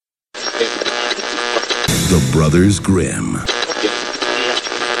The Brothers Grimm.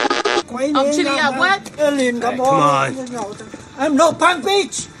 Chitty got what? Come on. I'm no punk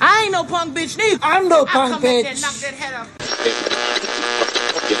bitch. I ain't no punk bitch neither. I'm no punk come back there bitch. and knock that head off.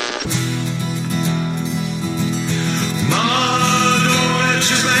 Mama, don't let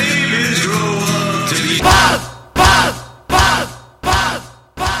your babies grow up to be Go!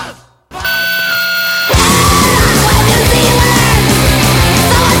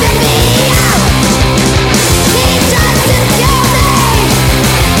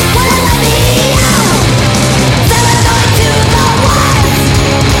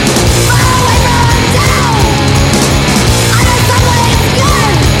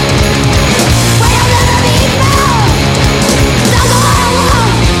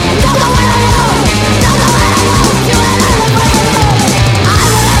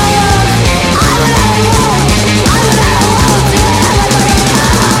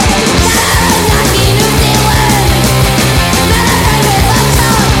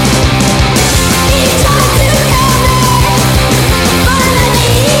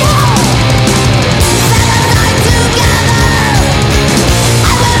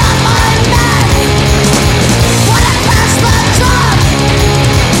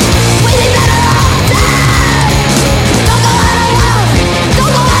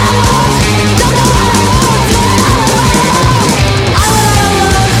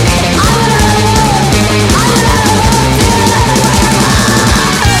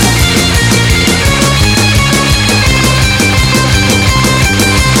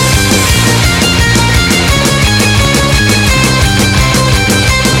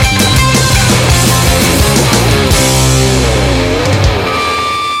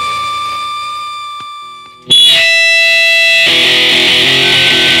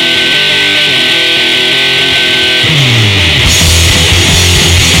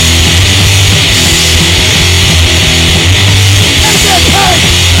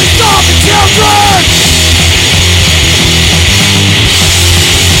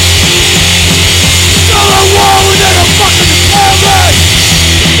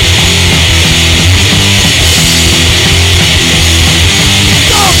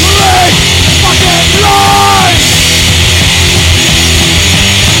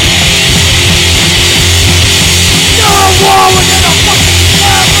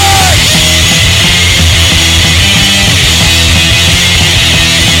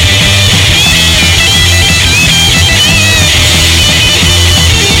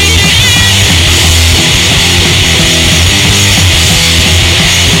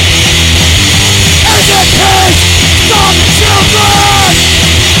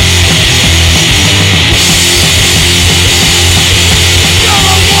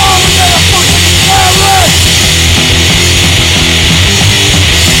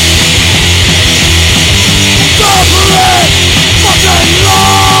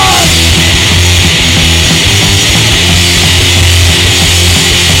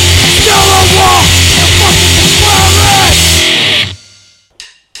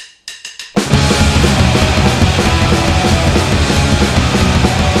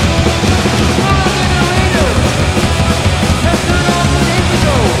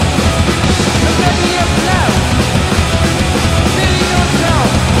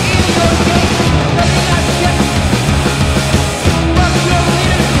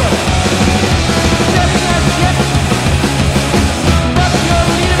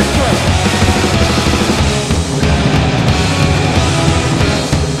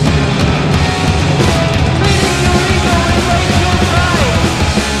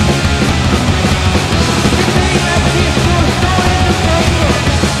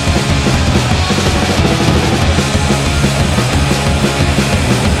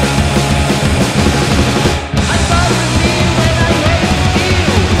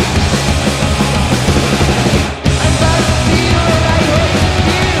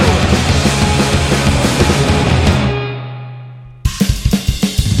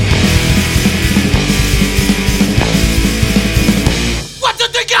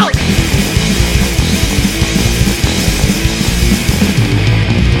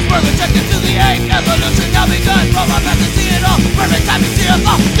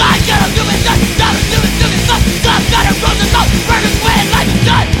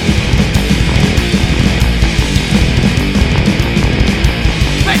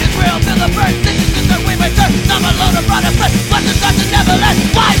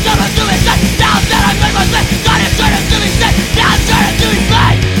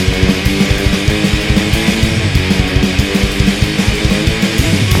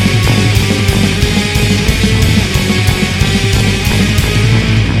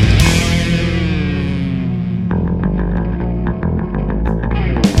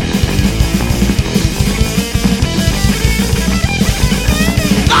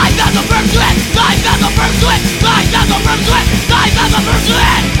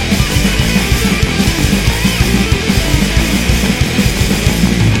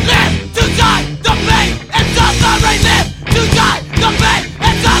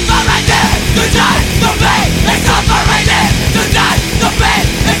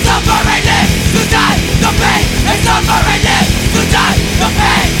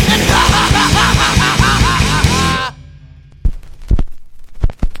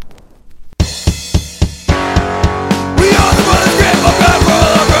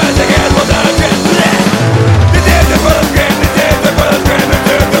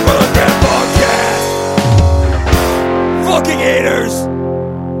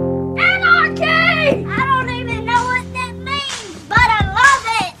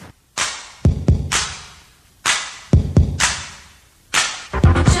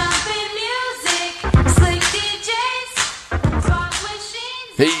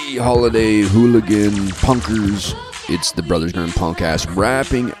 Hey, holiday hooligan punkers. It's the Brothers Grimm Punkcast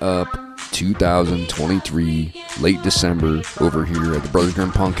wrapping up 2023, late December, over here at the Brothers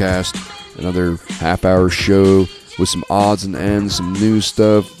Grimm Punkcast. Another half-hour show with some odds and ends, some new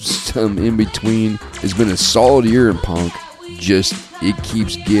stuff, some in between. It's been a solid year in punk. Just, it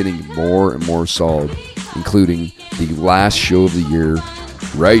keeps getting more and more solid, including the last show of the year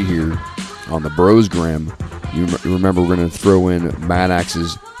right here on the Bros Grimm. You remember we're going to throw in Mad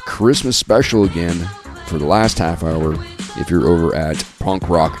Axe's Christmas special again for the last half hour if you're over at Punk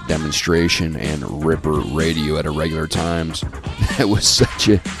Rock Demonstration and Ripper Radio at irregular times. That was such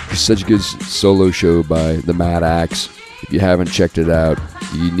a good solo show by the Mad Axe. If you haven't checked it out,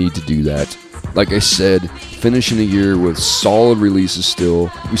 you need to do that. Like I said, finishing the year with solid releases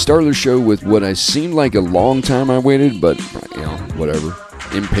still. We started the show with what I seemed like a long time I waited, but, you know, whatever.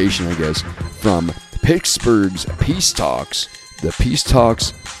 Impatient, I guess. From Pittsburgh's Peace Talks, the Peace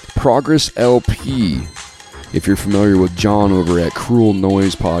Talks Progress LP. If you're familiar with John over at Cruel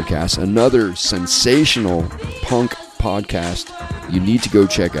Noise Podcast, another sensational punk podcast you need to go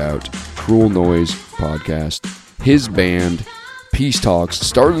check out. Cruel Noise Podcast. His band, Peace Talks,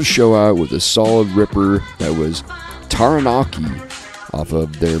 started the show out with a solid ripper that was Taranaki off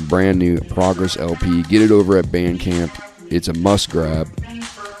of their brand new Progress LP. Get it over at Bandcamp. It's a must grab.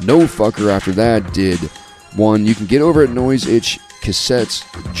 No Fucker after that did one you can get over at Noise Itch Cassettes,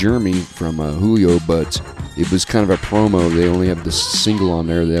 Jeremy from Julio, but it was kind of a promo. They only have this single on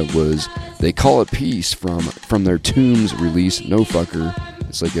there that was They Call It Peace from their Tombs release, No Fucker.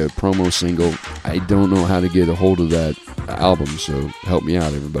 It's like a promo single. I don't know how to get a hold of that album, so help me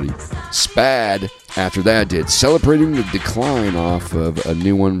out, everybody. Spad, after that, did Celebrating the Decline off of a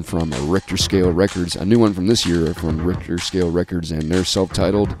new one from Richter Scale Records, a new one from this year from Richter Scale Records, and they're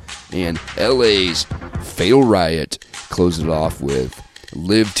self-titled. And LA's Fatal Riot closed it off with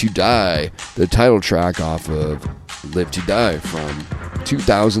Live to Die, the title track off of Live to Die from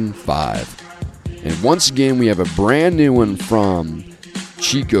 2005. And once again, we have a brand new one from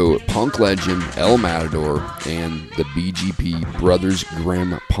Chico, punk legend, El Matador, and the BGP Brothers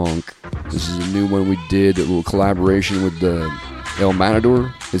Grimm Punk. This is a new one we did, a little collaboration with the El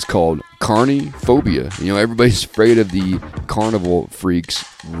Matador. It's called Carny Phobia. You know, everybody's afraid of the carnival freaks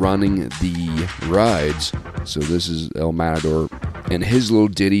running the rides. So this is El Matador and his little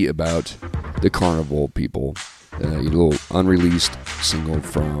ditty about the carnival people. A little unreleased single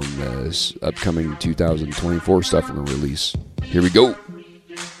from this upcoming 2024 stuff we're going to release. Here we go.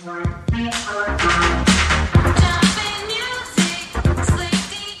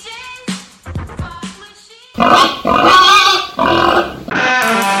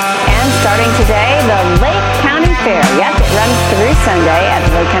 Starting today, the Lake County Fair. Yep, it runs through Sunday at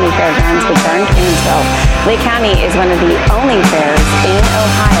the Lake County Fairgrounds, which are in Kingsville. Lake County is one of the only fairs in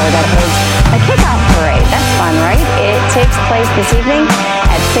Ohio that holds a kickoff parade. That's fun, right? It takes place this evening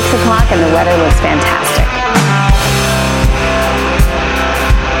at 6 o'clock, and the weather looks fantastic.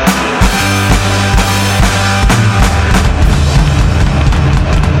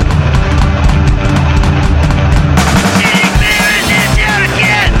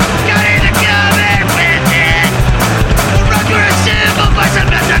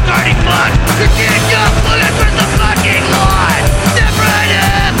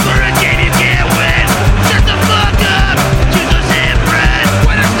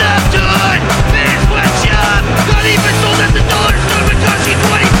 When it's up to it, finish what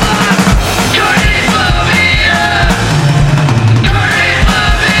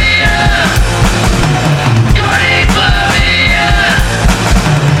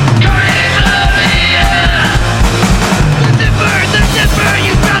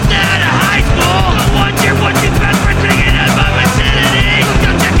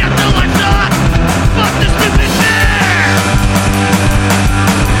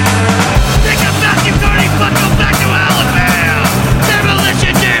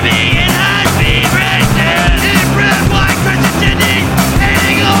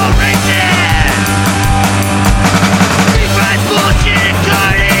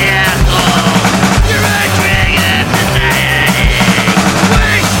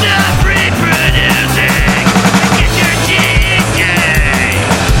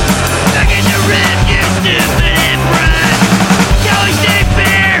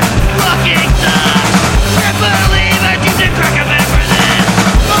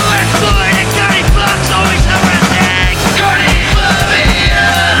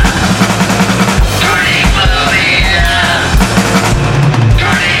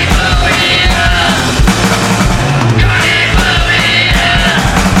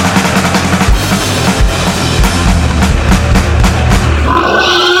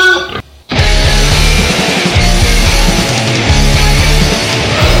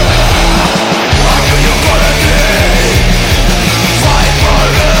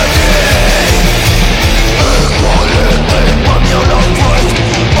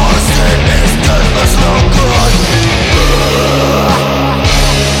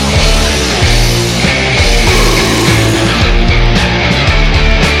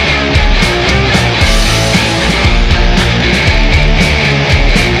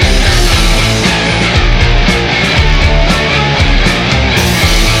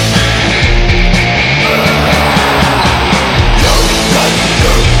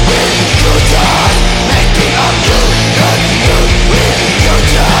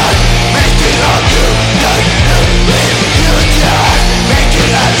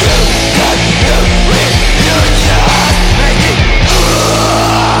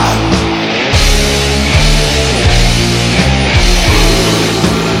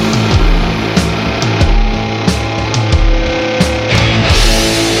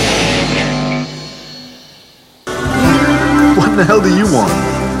the hell do you want?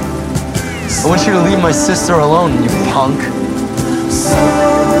 I want you to leave my sister alone, you punk.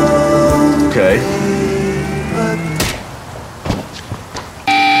 Okay.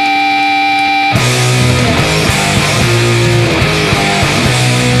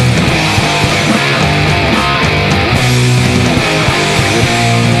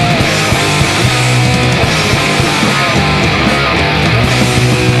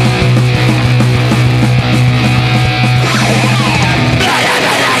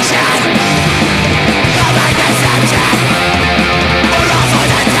 All for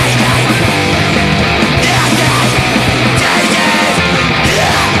the taking.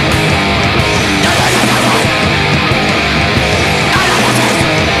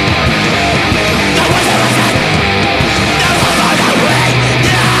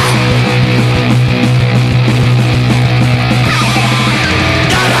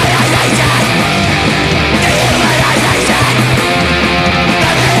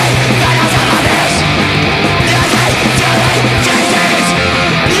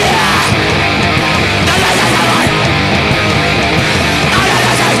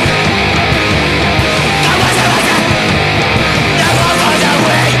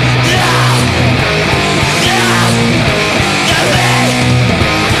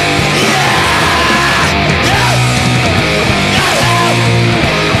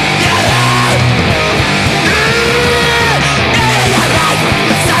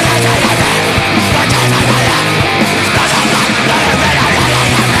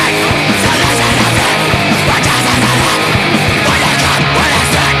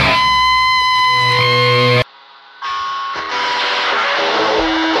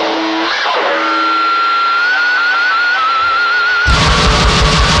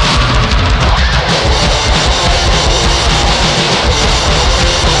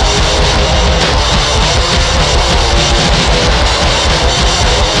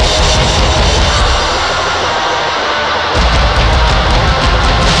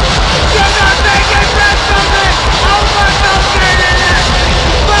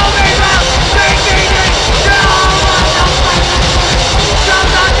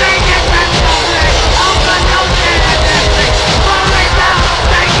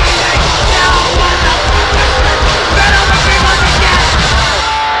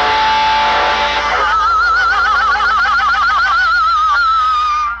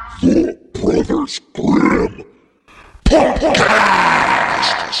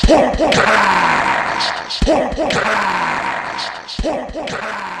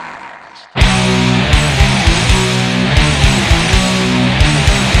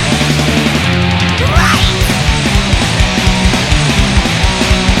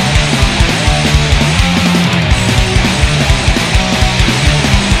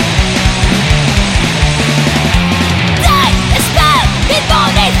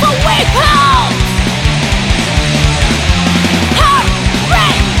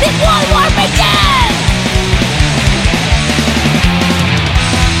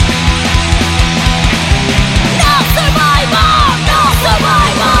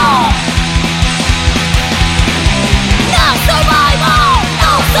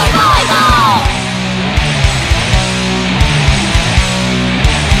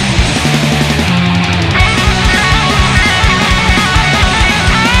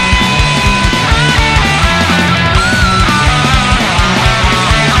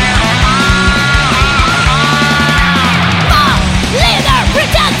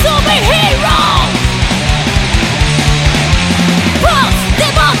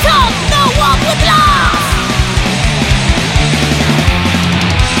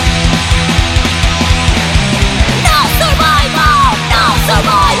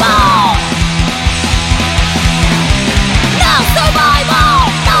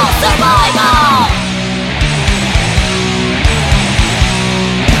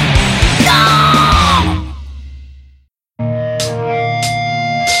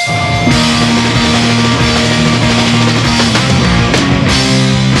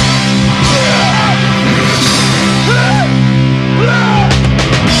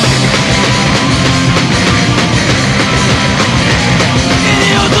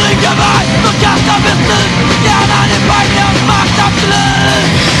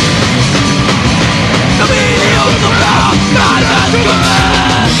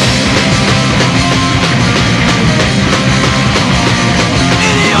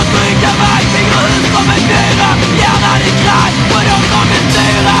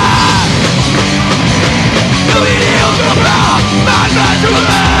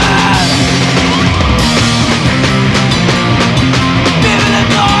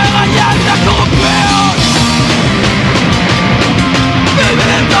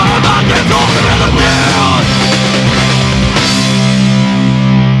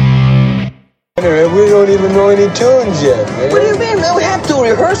 We don't even know any tunes yet, man. What do you mean, man? We have to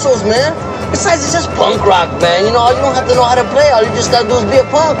rehearsals, man. Besides, it's just punk rock, man. You know, you don't have to know how to play. All you just gotta do is be a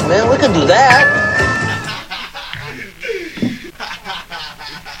punk, man. We can do that.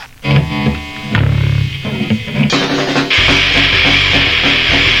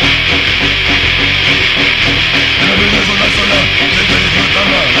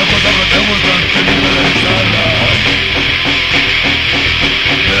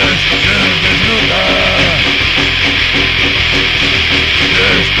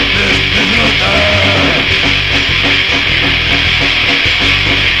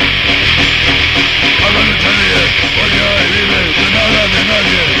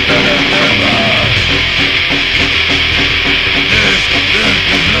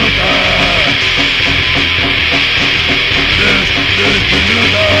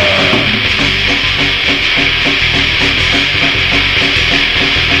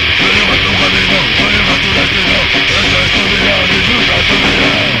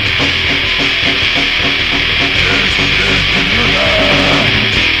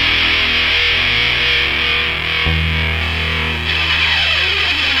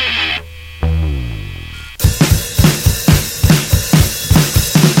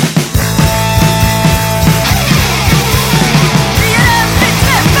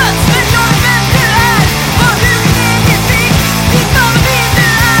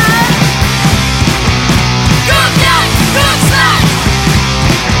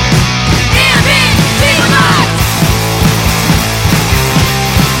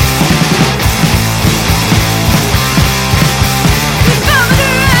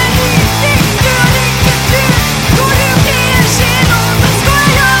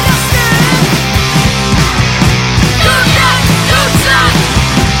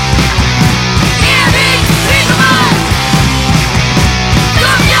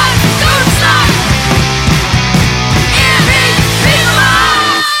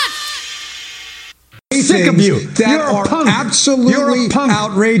 Sick of you. That You're are a punk. absolutely You're a punk.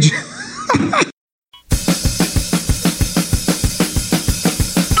 outrageous.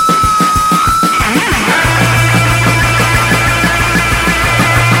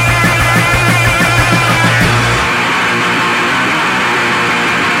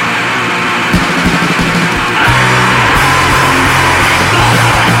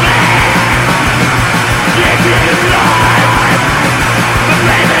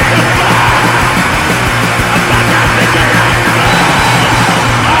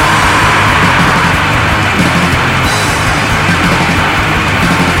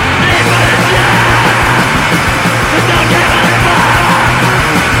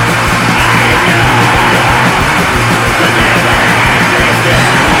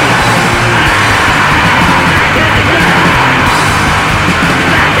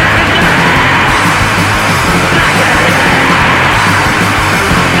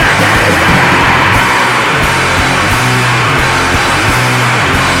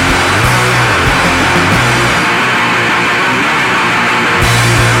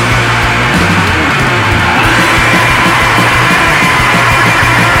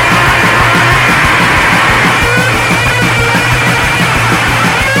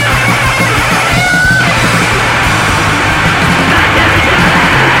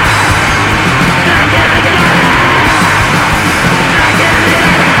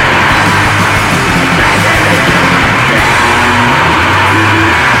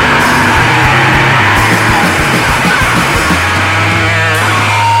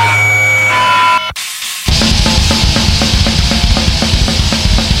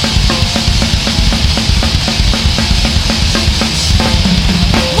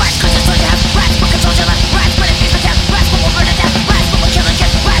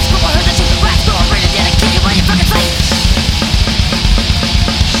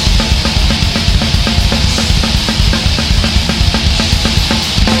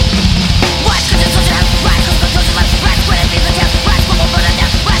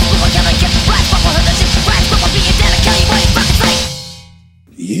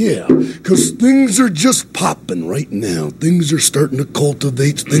 Yeah, because things are just popping right now. Things are starting to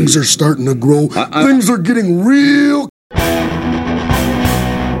cultivate. Things are starting to grow. Things are getting real.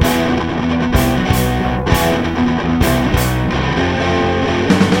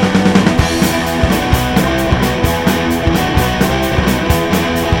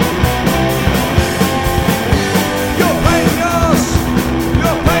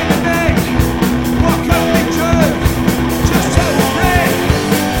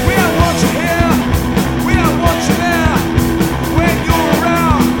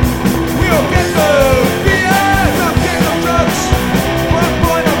 We'll get the beer.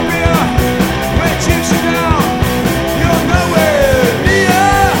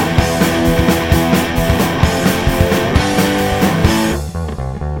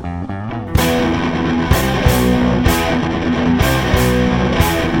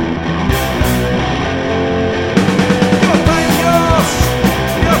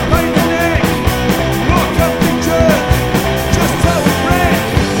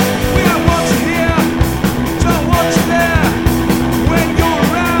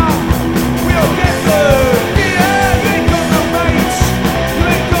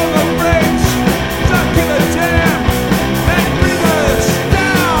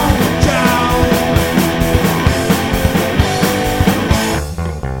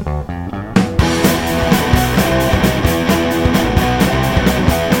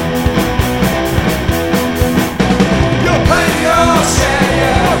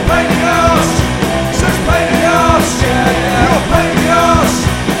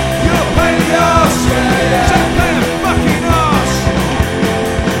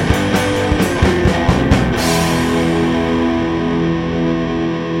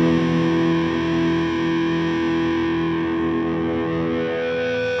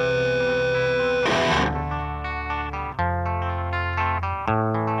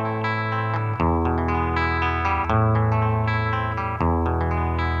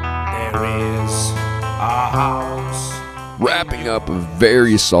 up a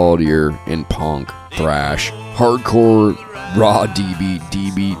very solid year in punk, thrash, hardcore, raw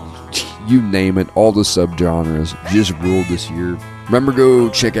D-beat, you name it, all the subgenres just ruled this year. Remember, go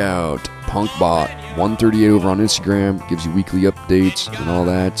check out Punkbot138 over on Instagram, gives you weekly updates and all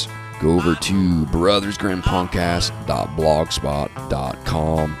that. Go over to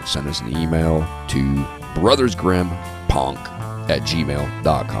brothersgrimpodcast.blogspot.com. Send us an email to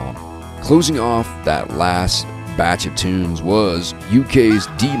brothersgrimpunk@gmail.com. Closing off that last batch of tunes was UK's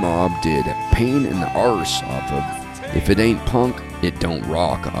D-Mob did Pain in the Arse off of If It Ain't Punk, It Don't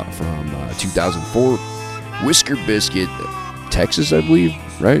Rock from 2004. Whisker Biscuit, Texas, I believe,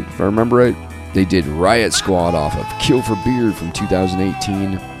 right? If I remember right. They did Riot Squad off of Kill for Beard from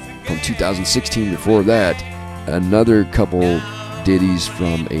 2018. From 2016 before that, another couple ditties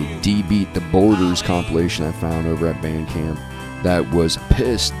from a D-Beat The Borders compilation I found over at Bandcamp. That was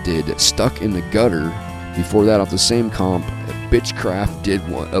Pissed did Stuck in the Gutter. Before that, off the same comp, Bitchcraft did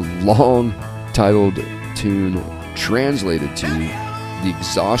a long titled tune translated to The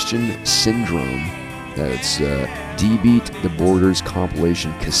Exhaustion Syndrome. That's D-Beat The Borders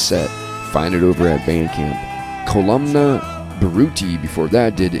compilation cassette. Find it over at Bandcamp. Columna Baruti before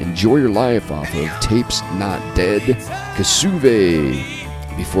that did Enjoy Your Life off of Tapes Not Dead. Kasuve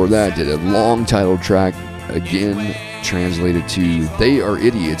before that did a long title track, again translated to They Are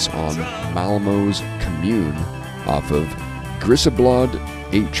Idiots on Malamo's Commune off of Grisablod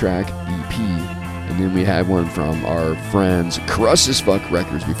 8-track EP. And then we had one from our friends Crust as Fuck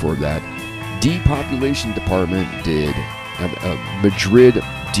Records before that. Depopulation Department did Madrid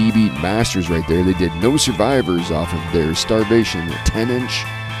D-Beat Masters right there. They did No Survivors off of their Starvation 10-inch.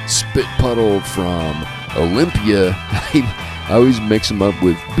 Spit Puddle from Olympia. I always mix them up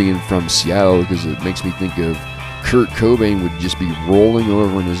with being from Seattle because it makes me think of Kurt Cobain would just be rolling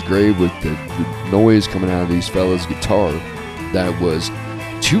over in his grave with the noise coming out of these fellas' guitar. That was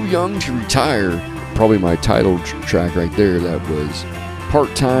Too Young to Retire, probably my title track right there. That was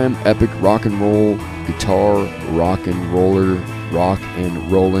Part-Time Epic Rock and Roll Guitar Rock and Roller Rock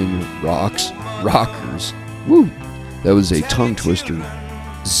and Rolling Rockers. Woo! That was a tongue twister.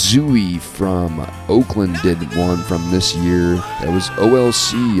 Zooey from Oakland did one from this year. That was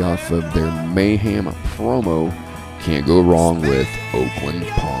OLC off of their Mayhem promo. Can't go wrong with Oakland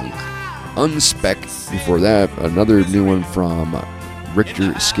Punk. Unspec before that, another new one from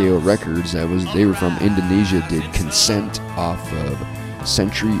Richter Scale Records. They were from Indonesia. Did Consent off of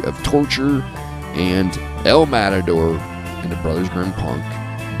Century of Torture, and El Matador and the Brothers Grim Punk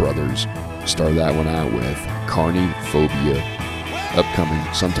brothers started that one out with Carniphobia, upcoming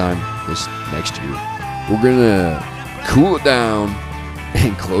sometime this next year. We're gonna cool it down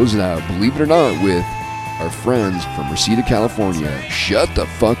and close it out, believe it or not, with our friends from Reseda, California. Shut the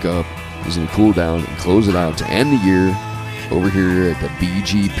Fuck Up is gonna cool down and close it out to end the year over here at the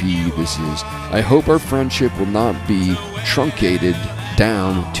BGP. This is, I hope our friendship will not be truncated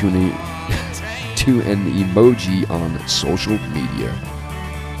down to an emoji on social media.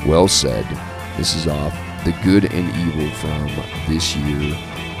 Well said. This is off The Good and Evil from this year.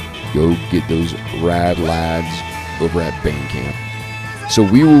 Go get those rad lads over at Bandcamp. So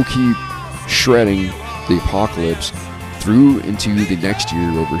we will keep shredding the apocalypse through into the next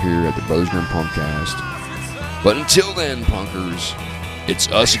year over here at the Brothers Grim Punkcast. But until then, punkers, it's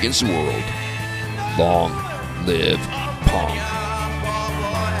us against the world. Long live punk.